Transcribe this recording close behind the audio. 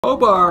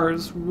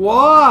Crowbars,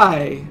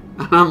 why?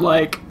 And I'm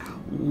like,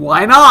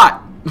 why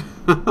not?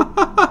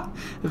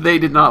 They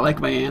did not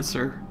like my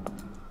answer.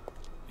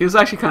 It was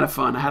actually kind of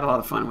fun. I had a lot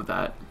of fun with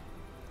that.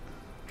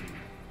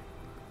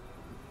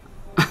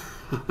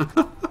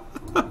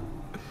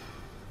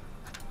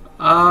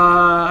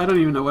 I don't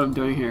even know what I'm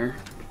doing here.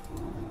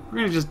 We're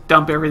gonna just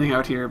dump everything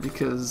out here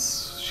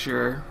because,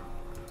 sure.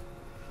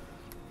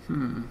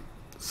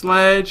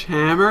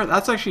 Sledgehammer.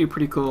 That's actually a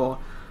pretty cool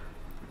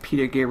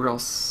Peter Gabriel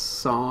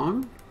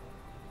song.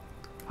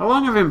 How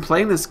long have I been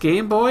playing this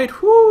game, Boyd?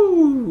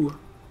 Whoo!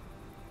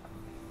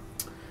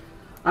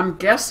 I'm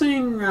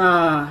guessing,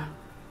 well,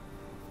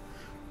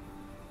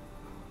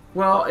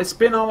 it's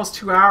been almost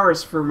 2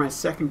 hours for my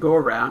second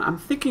go-around. I'm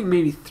thinking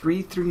maybe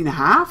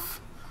 3.5?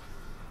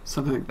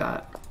 Something like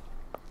that.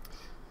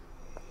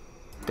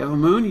 Devil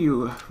Moon,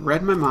 you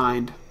read my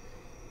mind.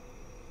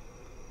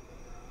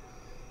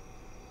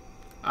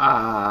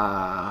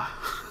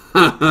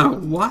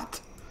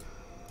 What?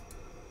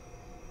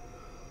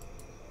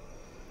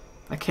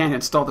 I can't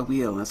install the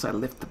wheel unless I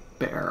lift the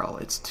barrel.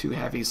 It's too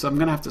heavy, so I'm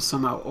gonna have to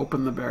somehow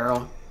open the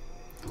barrel.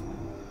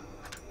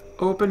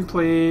 Open,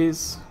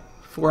 please.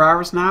 4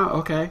 hours now?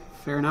 Okay,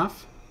 fair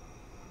enough.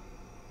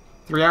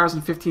 3 hours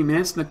and 15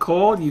 minutes.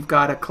 Nicole, you've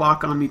got a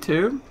clock on me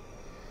too.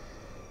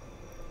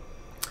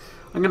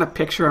 I'm gonna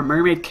picture a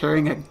mermaid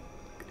carrying a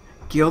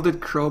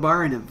gilded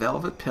crowbar and a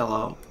velvet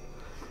pillow.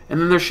 And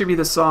then there should be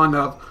the song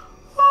of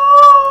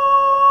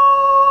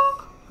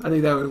 "Ah." I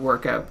think that would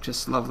work out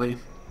just lovely.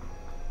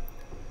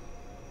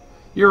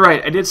 You're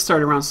right, I did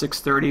start around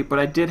 6:30, but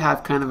I did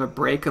have kind of a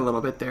break a little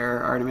bit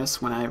there,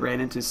 Artemis, when I ran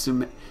into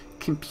some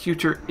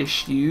computer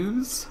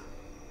issues.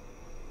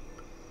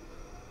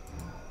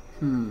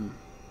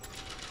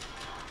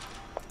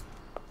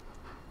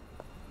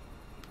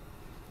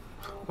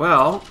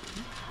 Well,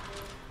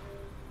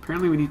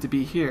 apparently we need to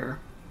be here.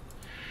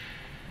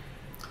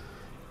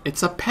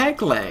 It's a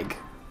peg leg.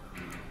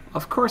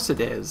 Of course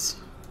it is.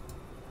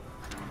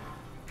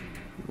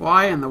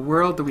 Why in the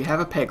world do we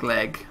have a peg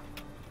leg?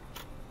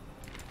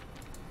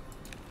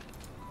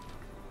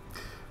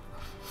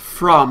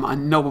 From a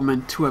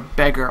nobleman to a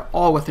beggar,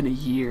 all within a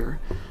year.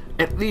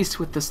 At least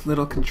with this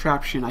little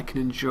contraption I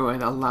can enjoy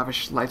the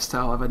lavish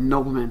lifestyle of a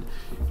nobleman,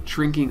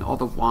 drinking all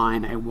the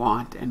wine I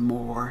want and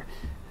more.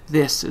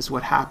 This is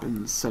what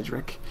happens,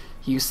 Cedric.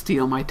 You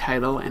steal my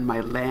title and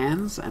my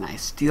lands, and I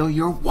steal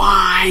your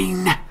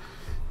wine!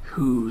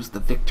 Who's the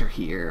victor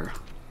here?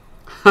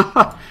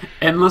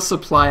 Endless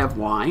supply of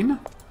wine?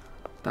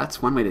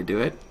 That's one way to do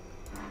it.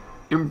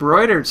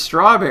 Embroidered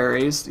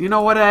strawberries? You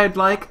know what I'd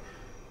like?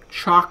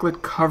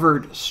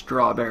 Chocolate-covered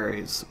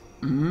strawberries.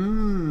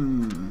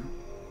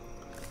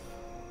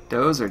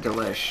 Those are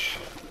delish.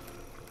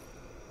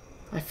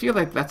 I feel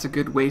like that's a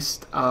good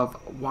waste of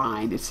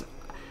wine. It's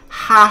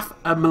half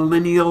a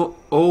millennial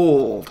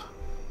old.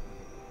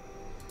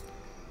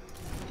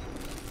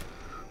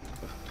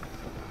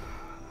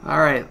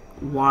 Alright,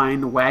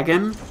 wine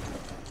wagon.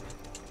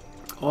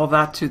 All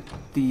that to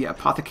the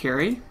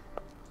apothecary.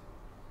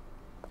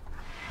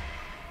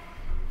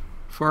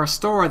 For a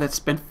store that's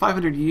spent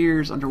 500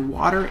 years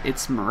underwater,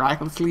 it's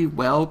miraculously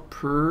well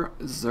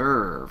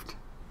preserved.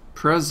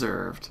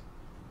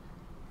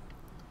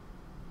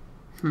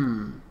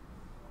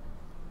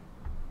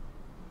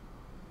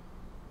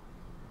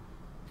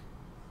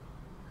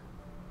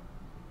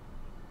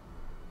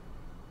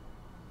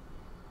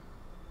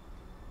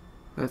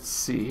 Let's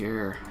see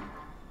here.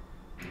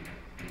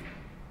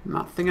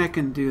 Nothing I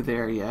can do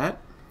there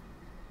yet.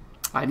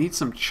 I need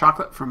some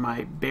chocolate from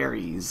my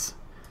berries.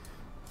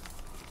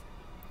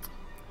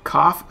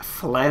 Cough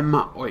phlegm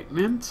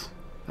ointment?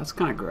 That's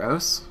kind of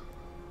gross.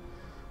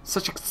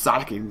 Such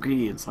exotic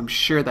ingredients. I'm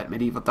sure that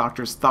medieval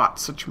doctors thought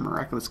such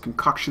miraculous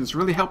concoctions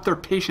really helped their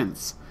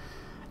patients.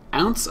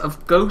 Ounce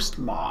of ghost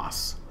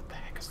moss. What the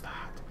heck is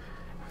that?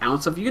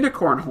 Ounce of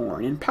unicorn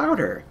horn in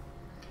powder.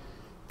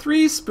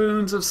 3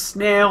 spoons of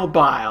snail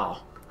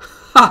bile.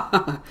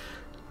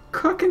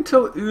 Cook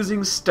until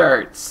oozing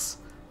starts.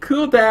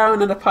 Cool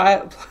down and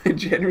apply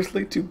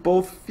generously to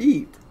both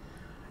feet.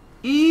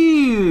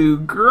 Ew,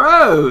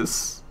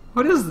 gross.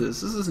 What is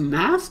this? This is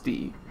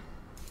nasty.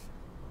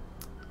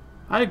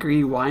 I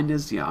agree, wine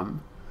is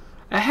yum.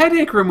 A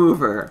headache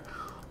remover.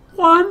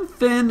 1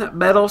 thin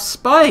metal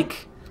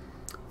spike.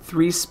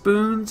 3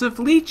 spoons of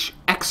leech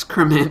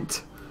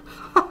excrement.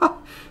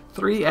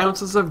 3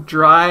 ounces of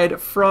dried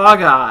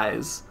frog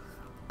eyes.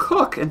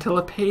 Cook until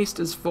a paste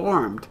is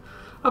formed.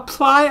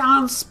 Apply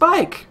on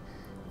spike.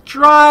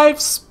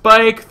 Drive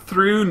spike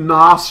through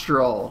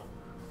nostril.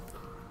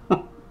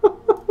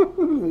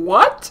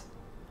 What?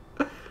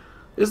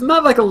 Isn't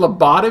that like a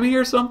lobotomy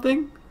or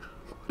something?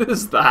 What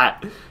is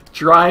that?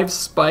 Drive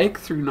spike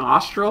through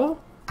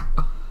nostril?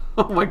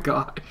 Oh my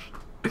gosh.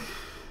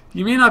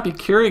 You may not be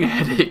curing a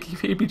headache. You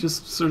may be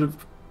just sort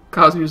of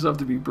causing yourself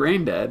to be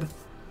brain dead.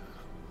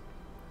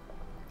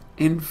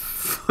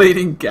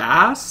 Inflating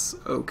gas?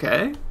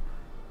 Okay.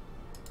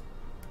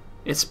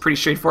 It's a pretty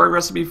straightforward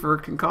recipe for a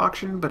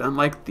concoction, but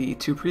unlike the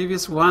 2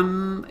 previous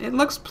one, it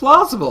looks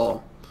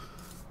plausible.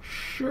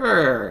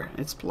 Sure,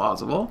 it's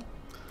plausible.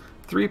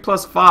 3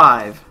 plus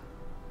 5.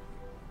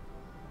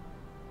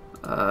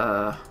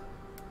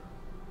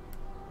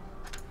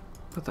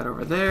 Put that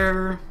over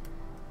there.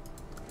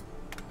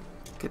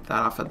 Get that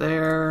off of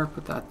there.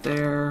 Put that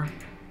there.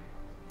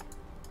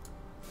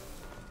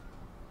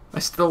 I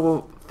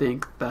still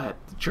think that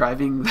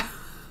driving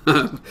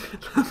the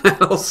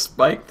metal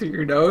spike through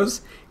your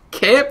nose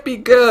can't be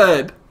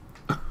good.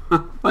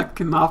 That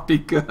cannot be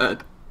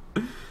good.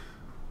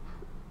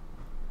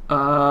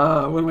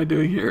 What am I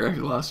doing here? I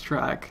lost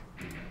track.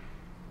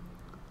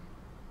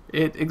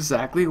 It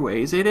exactly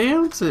weighs 8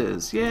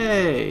 ounces.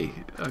 Yay!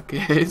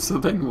 Okay, so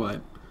then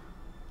what?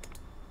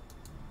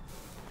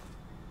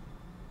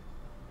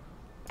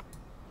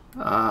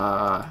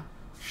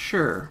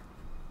 Sure.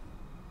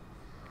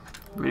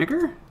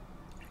 Vinegar?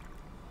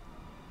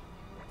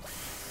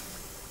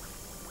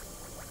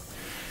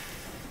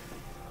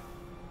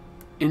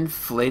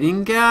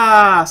 Inflating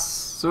gas!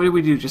 So what do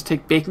we do? Just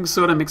take baking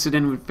soda, mix it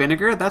in with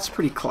vinegar? That's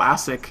pretty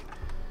classic.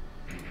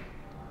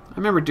 I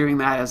remember doing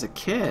that as a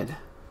kid.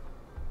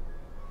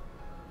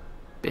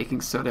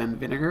 Baking soda and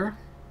vinegar.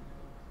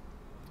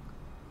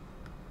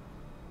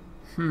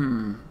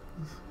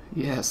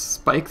 Yes,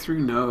 spike through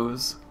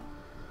nose.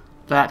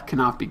 That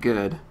cannot be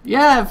good.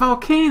 Yeah,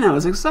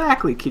 volcanoes!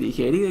 Exactly, Kitty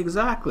Katie,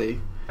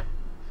 exactly.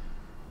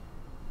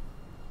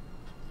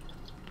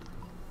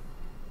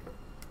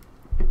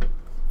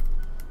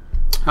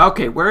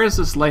 Okay, where is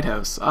this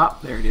lighthouse? Ah,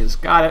 there it is.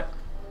 Got it.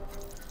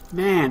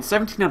 Man,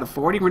 17 out of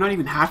 40? We're not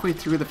even halfway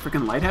through the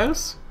freaking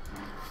lighthouse?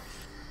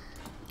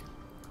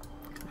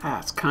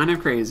 That's kind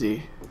of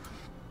crazy.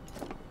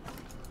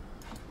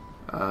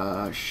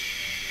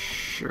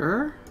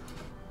 Sure.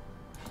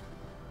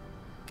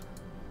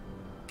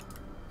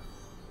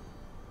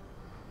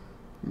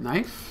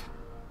 Knife?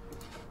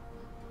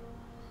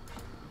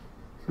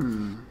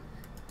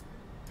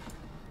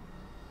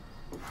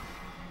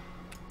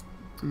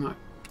 Not,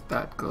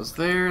 that goes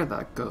there,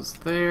 that goes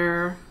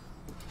there.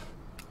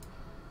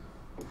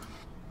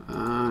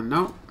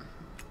 Nope.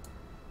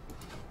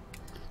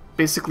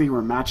 Basically,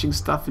 we're matching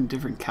stuff in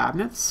different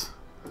cabinets.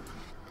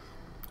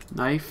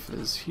 Knife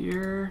is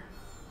here.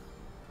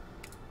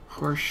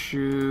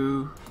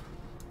 Horseshoe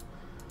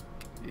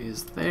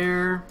is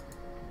there.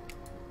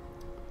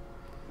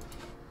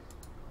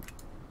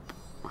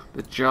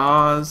 The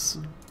jaws.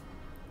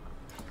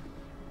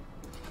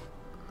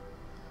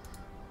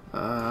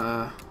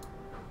 I'm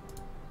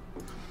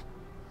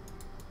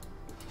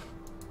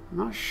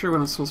not sure what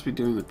I'm supposed to be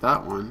doing with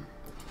that one.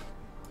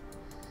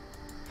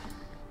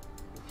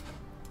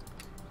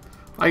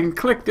 I can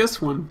click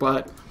this one,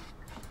 but...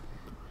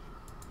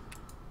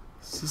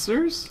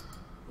 Scissors?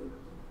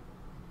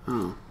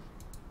 Oh.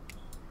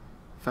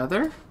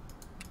 Feather?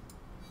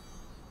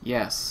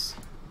 Yes.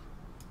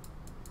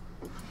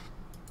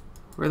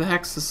 Where the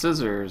heck's the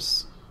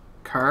scissors?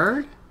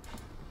 Card?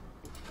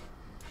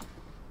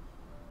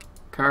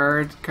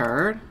 Card,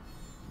 card.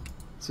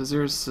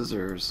 Scissors,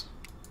 scissors.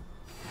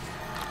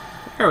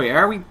 There we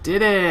are, we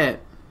did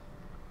it!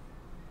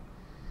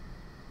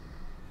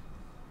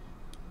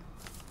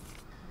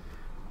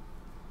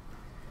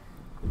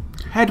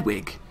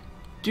 Hedwig,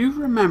 do you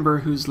remember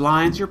whose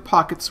lines your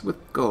pockets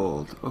with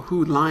gold, or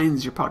who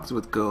lines your pockets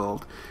with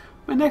gold?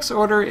 My next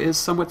order is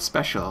somewhat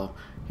special,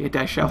 yet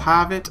I shall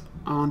have it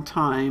on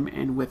time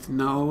and with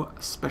no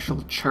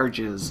special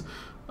charges.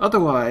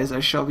 Otherwise, I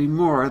shall be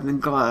more than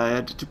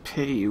glad to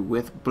pay you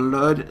with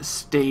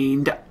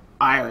blood-stained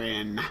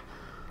iron.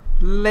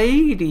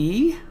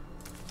 Lady?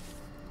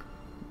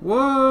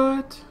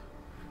 What?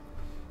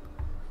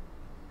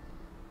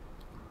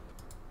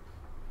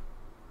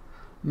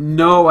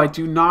 No, I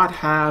do not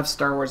have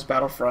Star Wars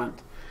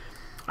Battlefront.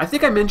 I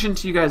think I mentioned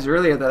to you guys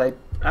earlier that I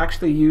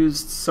actually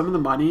used some of the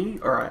money,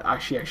 or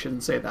actually I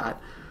shouldn't say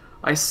that.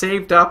 I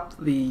saved up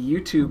the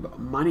YouTube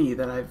money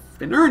that I've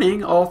been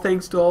earning, all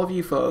thanks to all of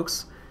you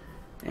folks,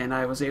 and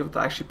I was able to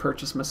actually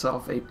purchase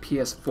myself a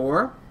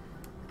PS4.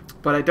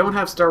 But I don't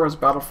have Star Wars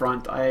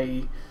Battlefront.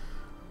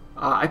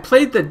 I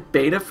played the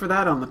beta for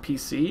that on the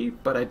PC,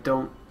 but I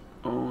don't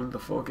own the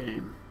full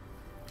game.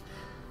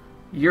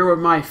 You're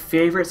my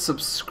favorite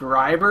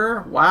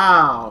subscriber?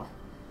 Wow.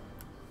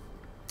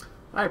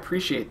 I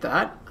appreciate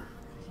that.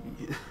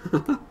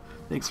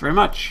 Thanks very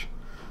much.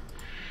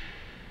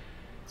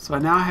 So I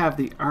now have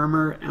the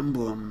armor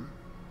emblem.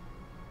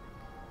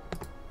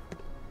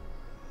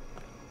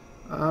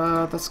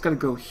 That's gotta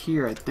go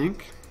here, I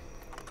think.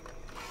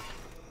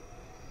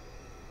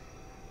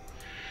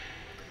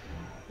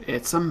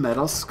 It's a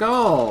metal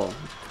skull.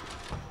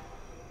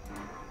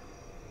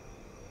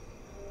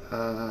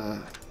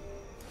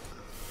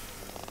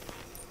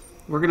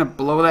 We're gonna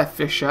blow that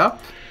fish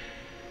up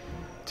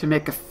to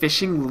make a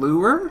fishing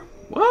lure?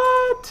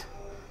 What?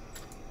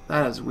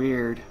 That is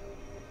weird.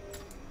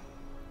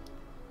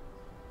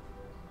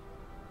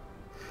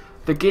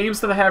 The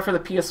games that I have for the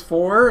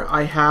PS4,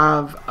 I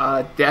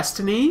have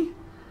Destiny,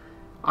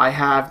 I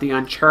have the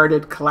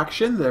Uncharted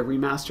collection, the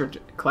remastered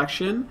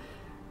collection,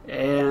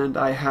 and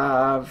I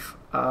have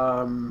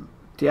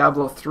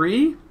Diablo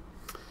 3,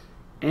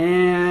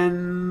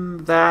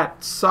 And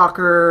that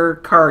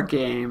soccer card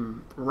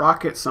game,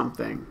 Rocket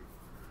something.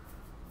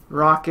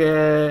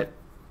 Rocket.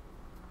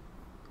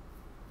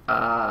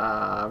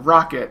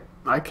 Rocket.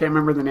 I can't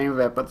remember the name of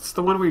it, but it's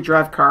the one where you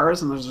drive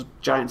cars and there's a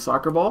giant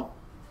soccer ball.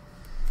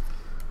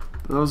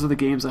 Those are the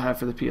games I have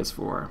for the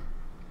PS4.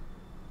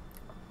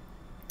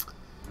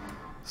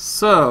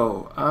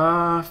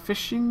 So,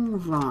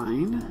 fishing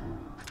line.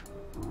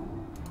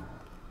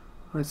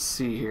 Let's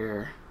see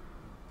here.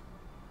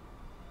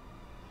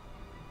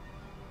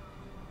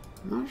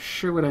 I'm not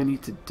sure what I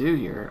need to do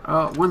here.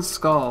 Oh, one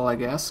skull, I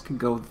guess, can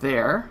go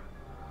there.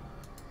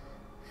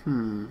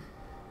 And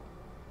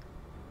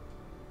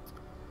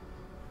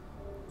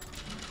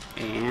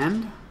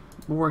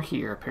more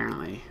here,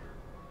 apparently.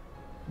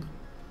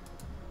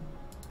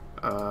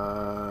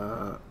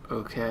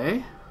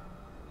 Okay.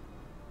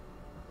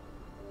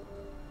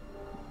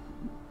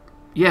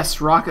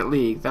 Yes, Rocket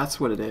League. That's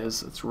what it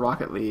is. It's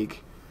Rocket League.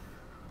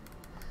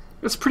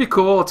 It's pretty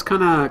cool. It's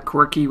kind of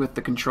quirky with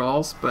the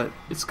controls, but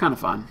it's kind of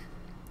fun.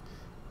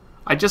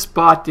 I just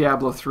bought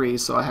Diablo 3,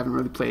 so I haven't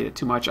really played it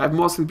too much. I've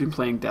mostly been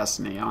playing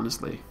Destiny,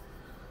 honestly.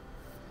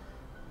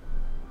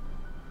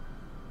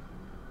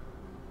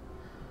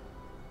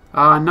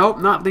 Nope,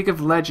 not League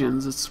of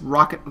Legends. It's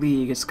Rocket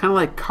League. It's kind of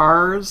like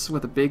cars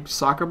with a big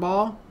soccer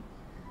ball.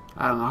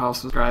 I don't know how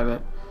else to describe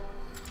it.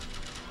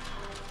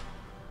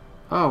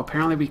 Oh,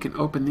 apparently we can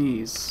open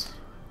these.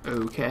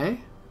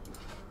 Okay.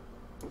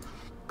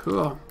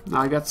 Cool.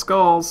 Now I got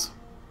skulls.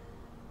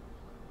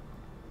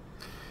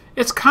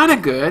 It's kind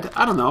of good.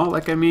 I don't know.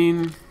 Like, I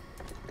mean,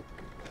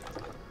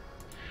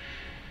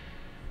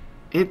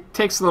 it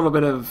takes a little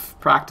bit of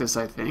practice,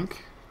 I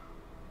think.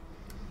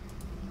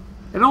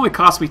 It only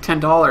cost me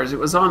 $10. It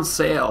was on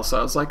sale, so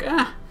I was like,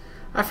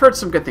 I've heard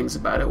some good things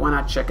about it. Why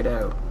not check it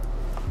out?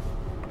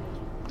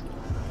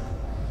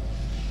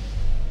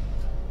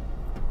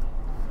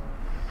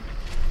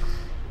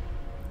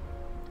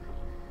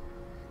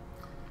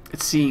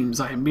 It seems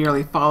I am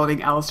merely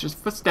following Alister's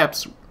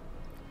footsteps.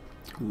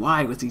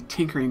 Why was he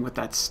tinkering with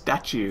that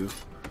statue?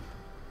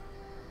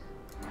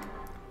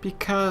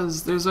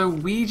 Because there's a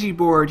Ouija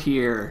board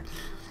here.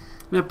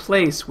 In a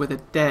place where the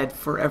dead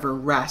forever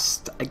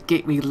rest, a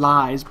gateway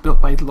lies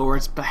built by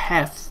Lord's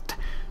behest.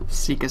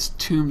 Seek his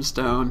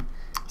tombstone,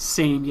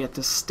 same yet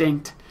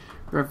distinct.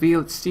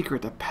 Reveal its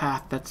secret, a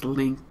path that's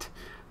linked.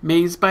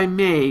 Maze by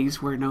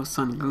maze where no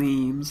sun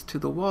gleams, to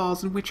the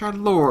walls in which our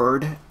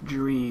Lord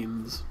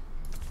dreams.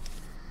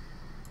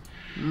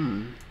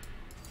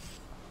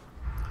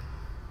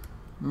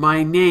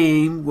 My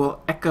name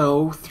will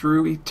echo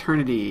through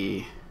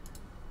eternity.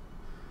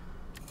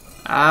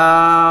 Alister?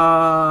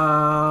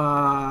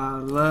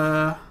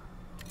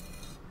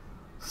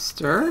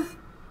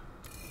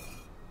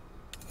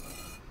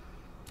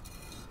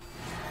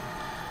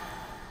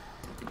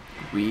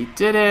 We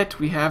did it.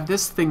 We have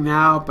this thing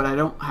now, but I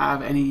don't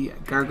have any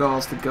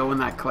gargoyles to go in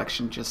that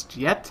collection just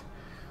yet.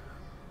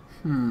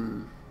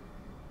 You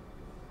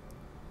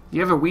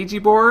have a Ouija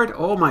board?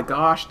 Oh my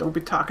gosh, don't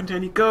be talking to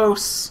any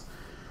ghosts.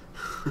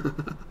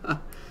 I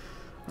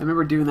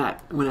remember doing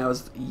that when I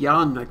was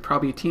young, like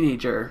probably a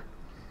teenager.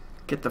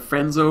 Get the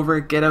friends over,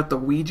 get out the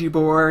Ouija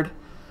board,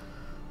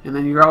 and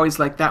then you're always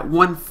like that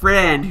one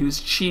friend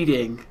who's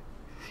cheating.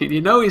 And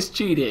you know he's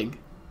cheating.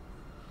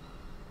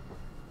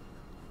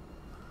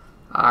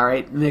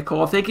 Alright,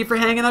 Nicole, thank you for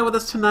hanging out with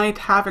us tonight.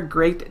 Have a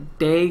great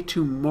day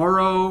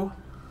tomorrow.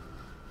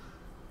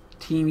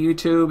 Team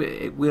YouTube,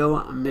 it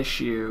will miss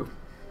you.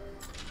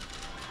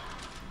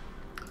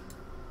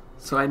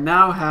 So I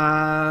now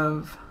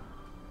have...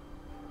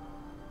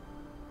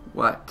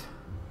 what?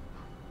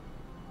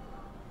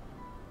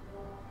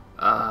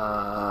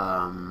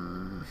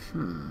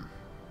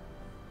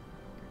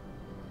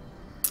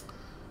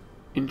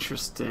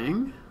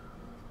 Interesting.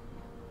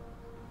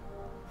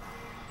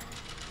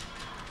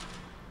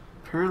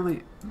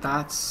 Apparently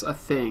that's a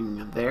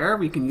thing there.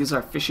 We can use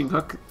our fishing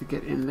hook to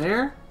get in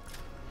there.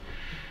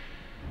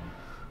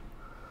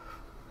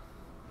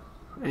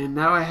 And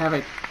now I have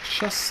a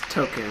chest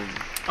token.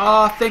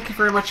 Oh, thank you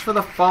very much for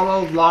the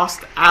follow,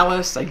 Lost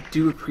Alice. I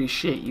do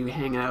appreciate you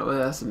hanging out with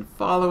us and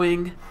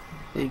following.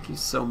 Thank you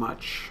so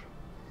much.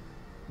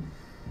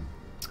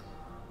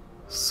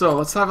 So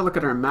let's have a look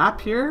at our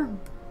map here.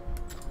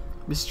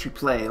 Mystery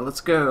play.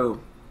 Let's go.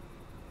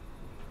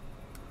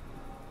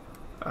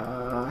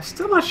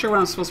 Still not sure what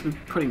I'm supposed to be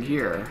putting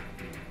here.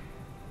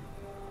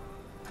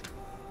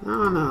 I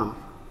don't know.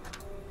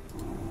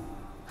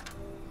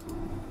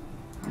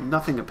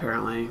 Nothing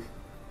apparently.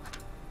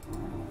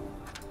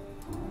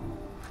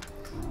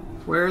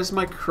 Where's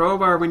my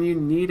crowbar when you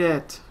need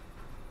it?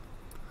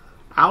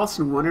 Alice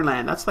in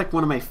Wonderland. That's like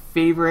one of my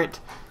favorite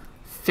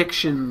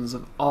fictions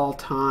of all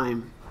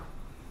time.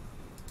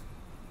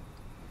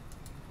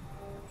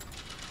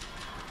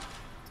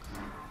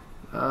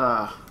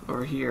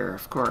 Over here,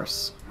 of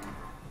course.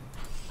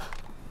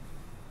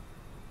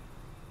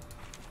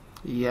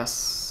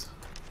 Yes.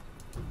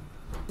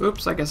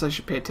 Oops, I guess I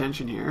should pay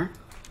attention here.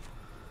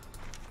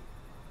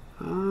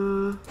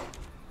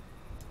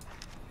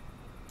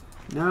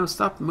 No,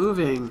 stop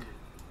moving.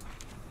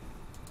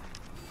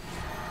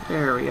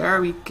 There we are,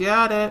 we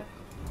got it.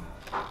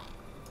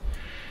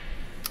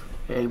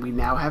 And we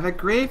now have a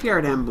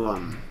graveyard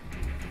emblem.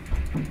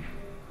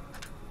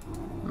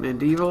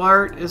 Medieval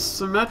art is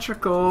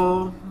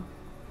symmetrical.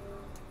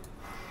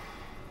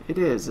 It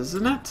is,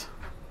 isn't it?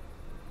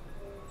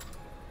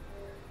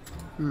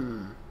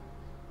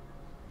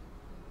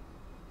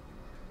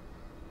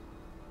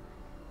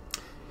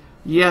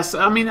 Yes,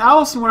 I mean,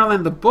 Alice in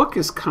Wonderland, the book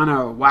is kind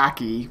of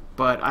wacky,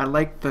 but I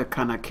like the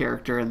kind of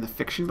character and the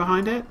fiction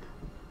behind it.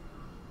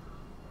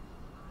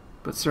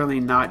 But certainly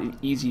not an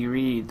easy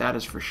read, that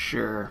is for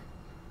sure.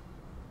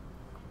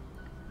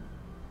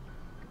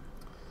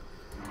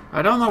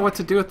 I don't know what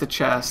to do with the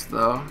chest,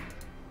 though.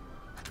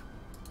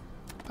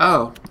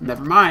 Oh,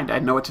 never mind. I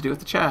know what to do with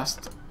the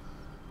chest.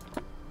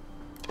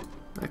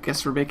 I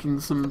guess we're making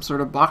some sort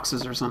of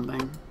boxes or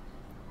something.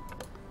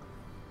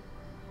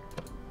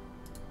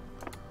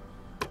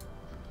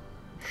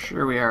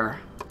 Sure we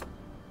are.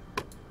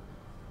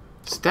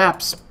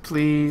 Steps,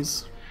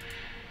 please.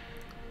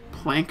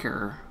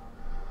 Planker.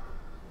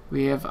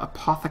 We have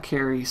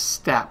apothecary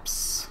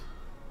steps.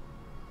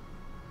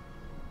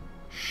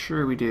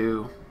 Sure we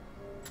do.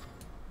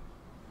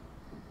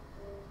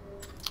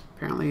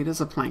 Apparently it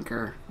is a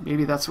planker.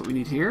 Maybe that's what we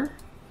need here?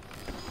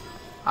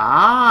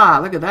 Ah,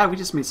 look at that. We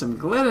just made some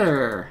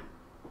glitter.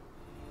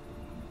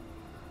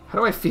 How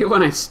do I feel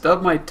when I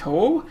stub my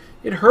toe?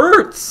 It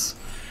hurts!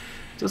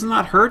 Doesn't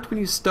that hurt when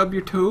you stub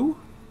your toe?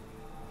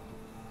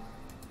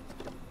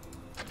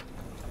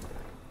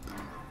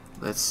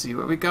 Let's see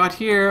what we got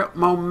here.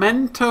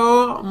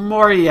 Memento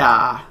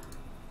Moria.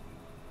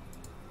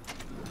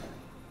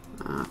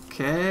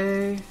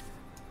 Okay.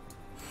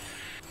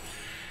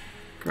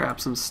 Grab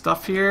some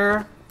stuff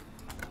here.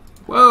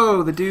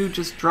 Whoa, the dude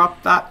just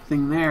dropped that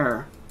thing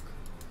there.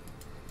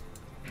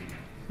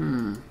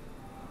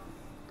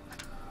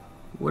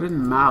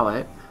 Wooden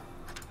mallet.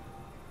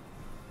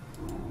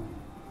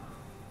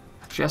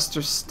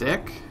 Jester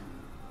stick.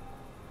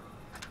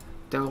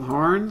 Devil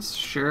horns?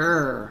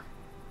 Sure.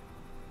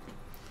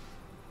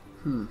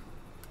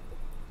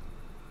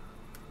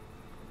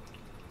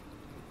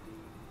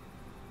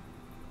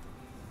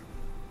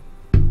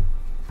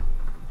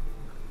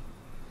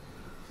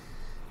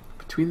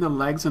 Between the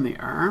legs and the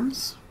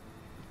arms?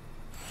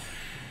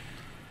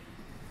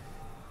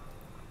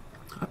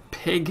 A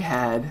pig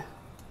head.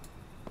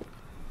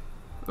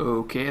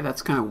 Okay,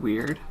 that's kind of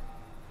weird.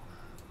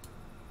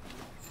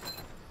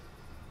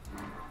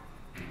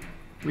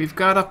 We've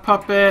got a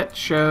puppet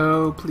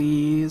show,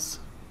 please.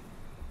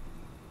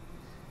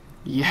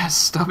 Yes,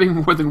 stubbing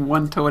more than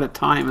one toe at a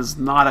time is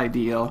not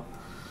ideal.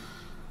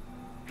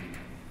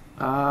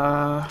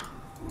 I'm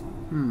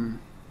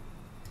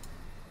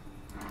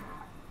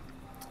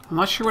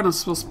not sure what I'm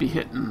supposed to be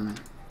hitting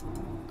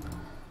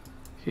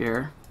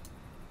here.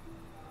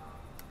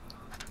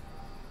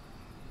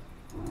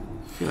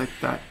 I feel like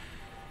that...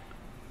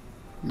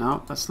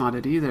 No, that's not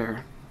it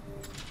either.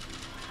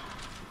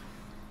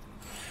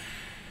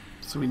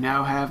 So we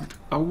now have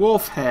a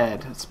wolf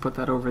head. Let's put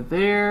that over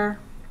there.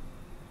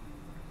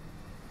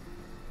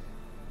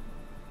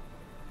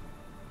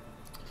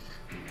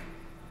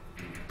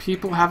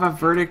 People have a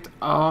verdict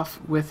off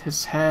with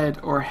his head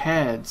or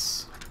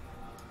heads.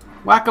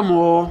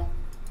 Whack-a-mole.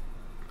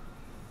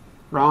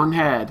 Wrong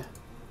head.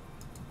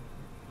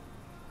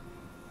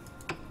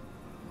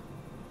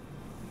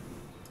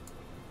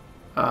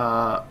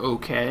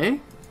 Okay.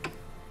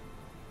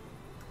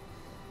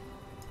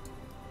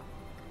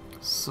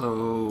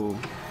 So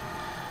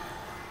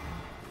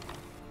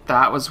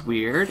that was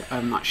weird.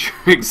 I'm not sure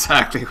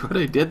exactly what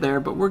I did there,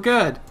 but we're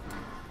good.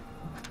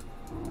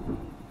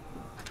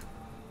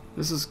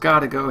 This has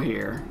got to go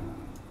here.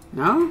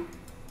 No?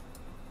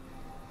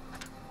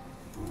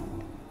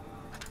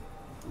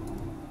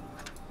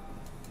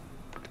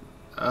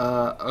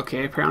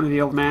 Okay, apparently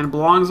the old man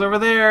belongs over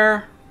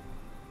there.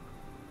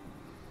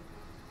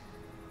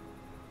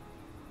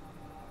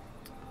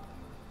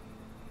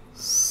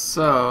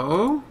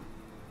 So...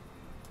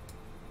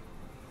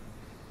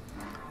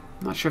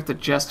 I'm not sure if the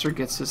jester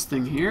gets this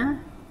thing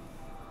here.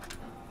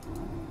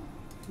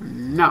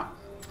 No.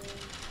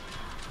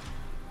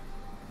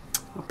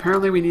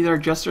 Apparently we need our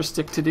jester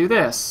stick to do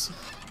this.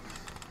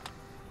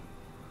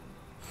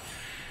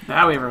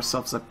 Now we have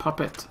ourselves a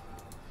puppet.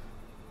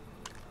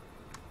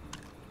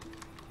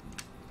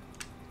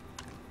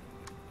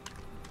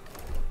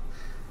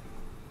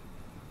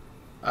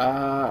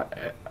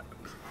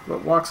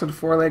 What walks on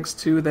 4 legs,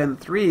 2, then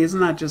 3? Isn't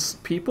that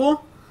just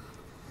people?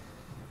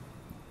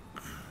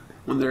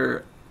 When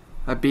they're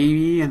a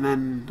baby and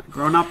then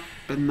grown up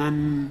and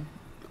then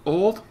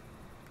old?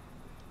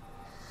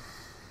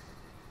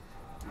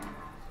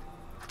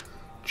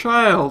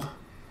 Child.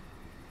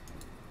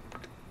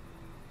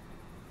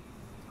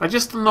 I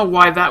just don't know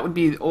why that would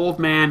be the old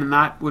man and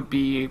that would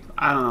be,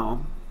 I don't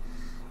know,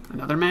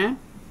 another man?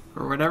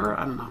 Or whatever?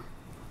 I don't know.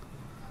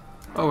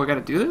 Oh, we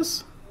gotta do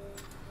this?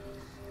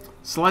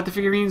 Slide the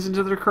figurines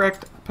into their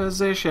correct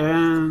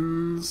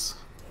positions.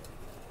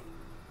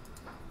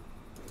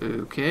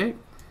 Okay.